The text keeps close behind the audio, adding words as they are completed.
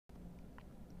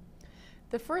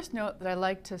The first note that I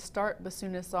like to start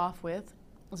bassoonists off with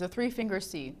is a 3-finger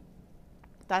C.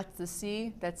 That's the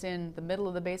C that's in the middle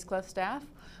of the bass clef staff,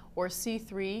 or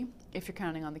C3 if you're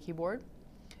counting on the keyboard.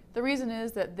 The reason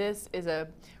is that this is a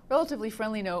relatively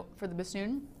friendly note for the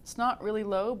bassoon. It's not really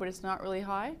low, but it's not really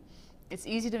high. It's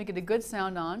easy to get a good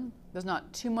sound on. There's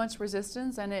not too much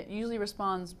resistance, and it usually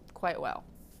responds quite well.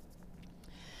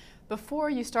 Before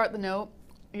you start the note,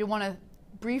 you want to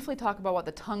briefly talk about what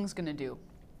the tongue's going to do,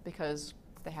 because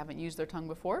they haven't used their tongue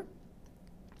before.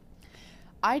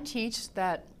 I teach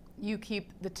that you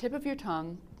keep the tip of your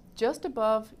tongue just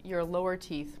above your lower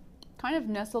teeth, kind of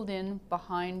nestled in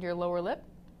behind your lower lip.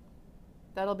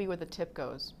 That'll be where the tip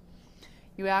goes.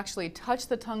 You actually touch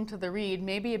the tongue to the reed,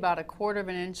 maybe about 1/4 of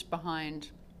an inch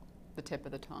behind the tip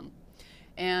of the tongue.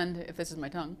 And if this is my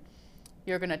tongue,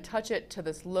 you're going to touch it to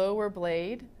this lower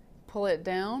blade, pull it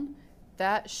down.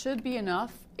 That should be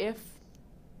enough, if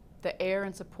the air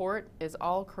and support is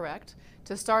all correct,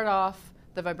 to start off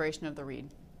the vibration of the reed.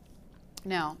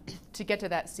 Now, to get to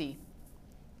that C,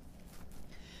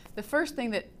 the first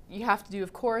thing that you have to do,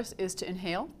 of course, is to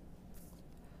inhale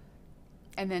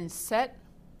and then set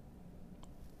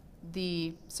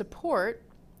the support.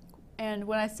 And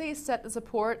when I say set the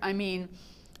support, I mean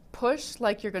push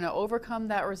like you're going to overcome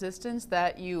that resistance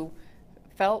that you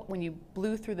felt when you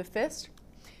blew through the fist,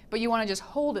 but you want to just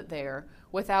hold it there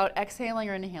without exhaling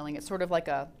or inhaling. It's sort of like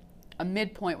a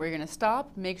midpoint where you're going to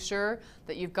stop, make sure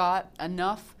that you've got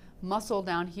enough muscle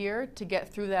down here to get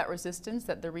through that resistance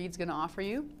that the reed's going to offer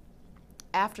you.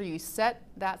 After you set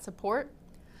that support,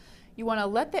 you want to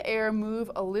let the air move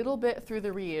a little bit through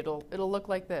the reed. It'll look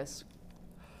like this.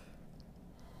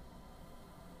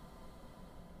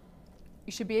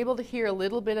 You should be able to hear a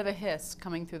little bit of a hiss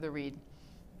coming through the reed.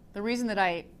 The reason that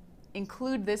I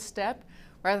include this step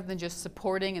rather than just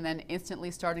supporting and then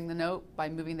instantly starting the note by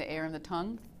moving the air in the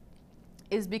tongue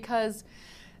is because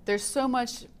there's so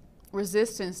much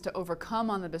resistance to overcome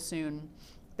on the bassoon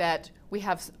that we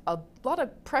have a lot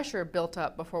of pressure built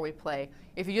up before we play.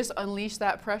 If you just unleash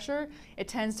that pressure, it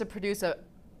tends to produce a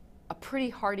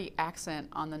pretty hearty accent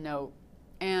on the note.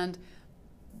 And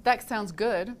that sounds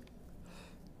good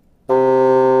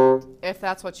if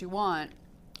that's what you want,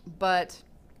 but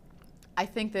I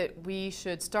think that we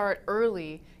should start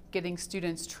early getting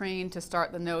students trained to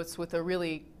start the notes with a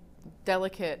really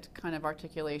delicate kind of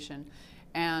articulation.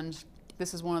 And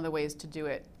this is one of the ways to do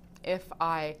it. If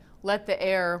I let the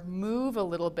air move a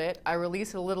little bit, I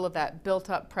release a little of that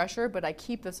built-up pressure, but I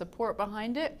keep the support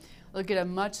behind it, it'll get a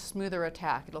much smoother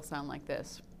attack. It'll sound like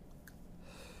this.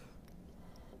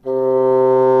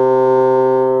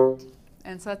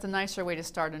 And so that's a nicer way to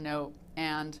start a note,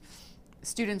 and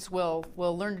students will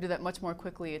learn to do that much more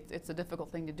quickly. It's a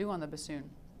difficult thing to do on the bassoon.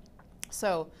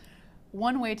 So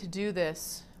one way to do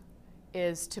this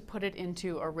is to put it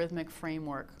into a rhythmic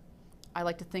framework. I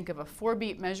like to think of a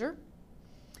 4-beat measure,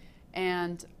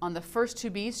 and on the first 2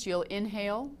 beats you'll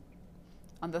inhale.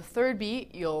 On the 3rd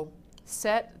beat you'll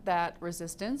set that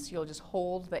resistance. You'll just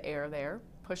hold the air there,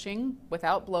 pushing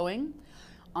without blowing.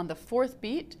 On the 4th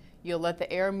beat you'll let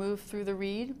the air move through the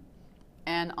reed,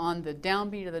 and on the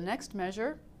downbeat of the next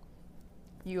measure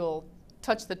you'll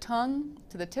touch the tongue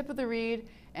to the tip of the reed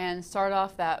and start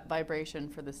off that vibration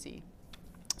for the C.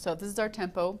 So this is our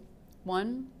tempo.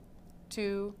 1,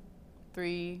 2,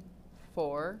 3,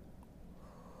 4.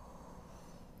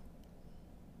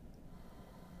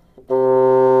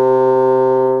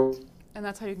 And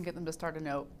that's how you can get them to start a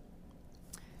note.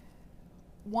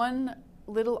 One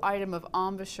little item of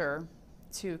embouchure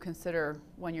to consider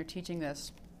when you're teaching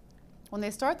this. When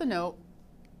they start the note,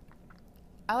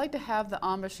 I like to have the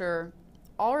embouchure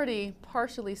already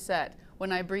partially set.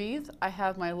 When I breathe, I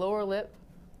have my lower lip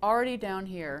already down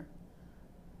here,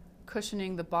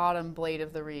 cushioning the bottom blade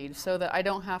of the reed so that I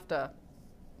don't have to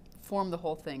form the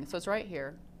whole thing. So it's right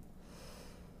here.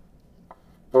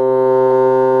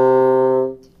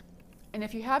 And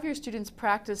if you have your students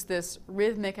practice this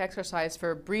rhythmic exercise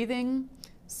for breathing,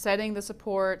 setting the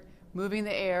support, moving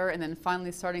the air, and then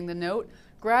finally starting the note,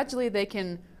 gradually they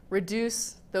can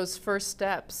reduce those first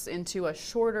steps into a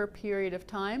shorter period of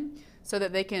time so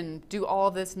that they can do all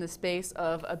of this in the space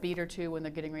of a beat or two when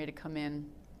they're getting ready to come in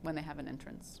when they have an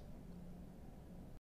entrance.